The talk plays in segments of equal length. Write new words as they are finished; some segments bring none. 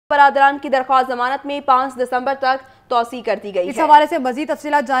برادران کی درخواست ضمانت میں 5 دسمبر تک توسیع کر دی گئی ہے۔ اس حوالے سے مزید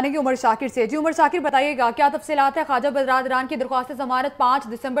تفصیلات جانیں گے عمر شاکر سے۔ جی عمر شاکر، بتائیے گا کیا تفصیلات ہیں؟ خواجہ برادران کی درخواست ضمانت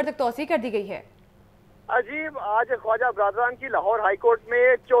 5 دسمبر تک توسیع کر دی گئی ہے۔ عجیب، آج خواجہ برادران کی لاہور ہائی کورٹ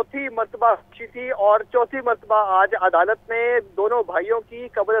میں چوتھی مرتبہ تھی اور چوتھی مرتبہ آج عدالت نے دونوں بھائیوں کی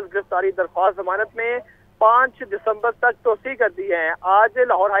قبل از گرفتاری درخواست ضمانت میں 5 دسمبر تک توسیع کر دی ہے۔ آج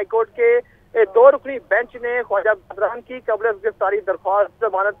لاہور ہائی کورٹ کے 2 رکنی بینچ نے خواجہ برادران کی قبل از گرفتاری درخواست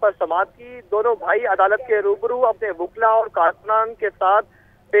ضمانت پر سماعت کی۔ دونوں بھائی عدالت کے روبرو اپنے وکلا اور کارکنان کے ساتھ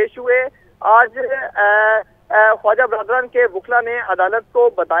پیش ہوئے۔ آج خواجہ برادران کے وکلا نے عدالت کو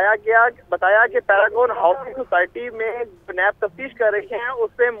بتایا کہ پیراگون ہاؤسنگ سوسائٹی میں نیب تفتیش کر رہی ہیں،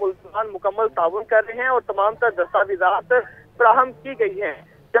 اس سے ملزمان مکمل تعاون کر رہے ہیں اور تمام تر دستاویزات فراہم کی گئی ہیں،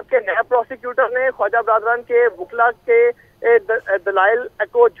 جبکہ نیب پروسیکیوٹر نے خواجہ برادران کے وکلا کے دلائل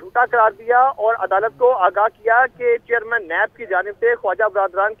کو جھوٹا قرار دیا اور عدالت کو آگاہ کیا کہ چیئرمین نیب کی جانب سے خواجہ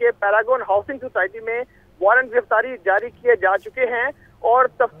برادران کے پیراگون ہاؤسنگ سوسائٹی میں وارنٹ گرفتاری جاری کیے جا چکے ہیں اور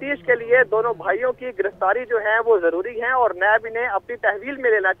تفتیش کے لیے دونوں بھائیوں کی گرفتاری جو ہے وہ ضروری ہے اور نیب انہیں اپنی تحویل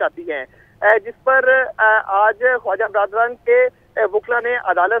میں لینا چاہتی ہے، جس پر آج خواجہ برادران کے وکلا نے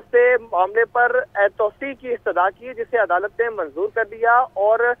عدالت سے معاملے پر توسیع کی استدعا کی، جسے عدالت نے منظور کر دیا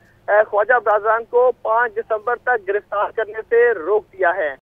اور خواجہ برادران کو 5 دسمبر تک گرفتار کرنے سے روک دیا ہے۔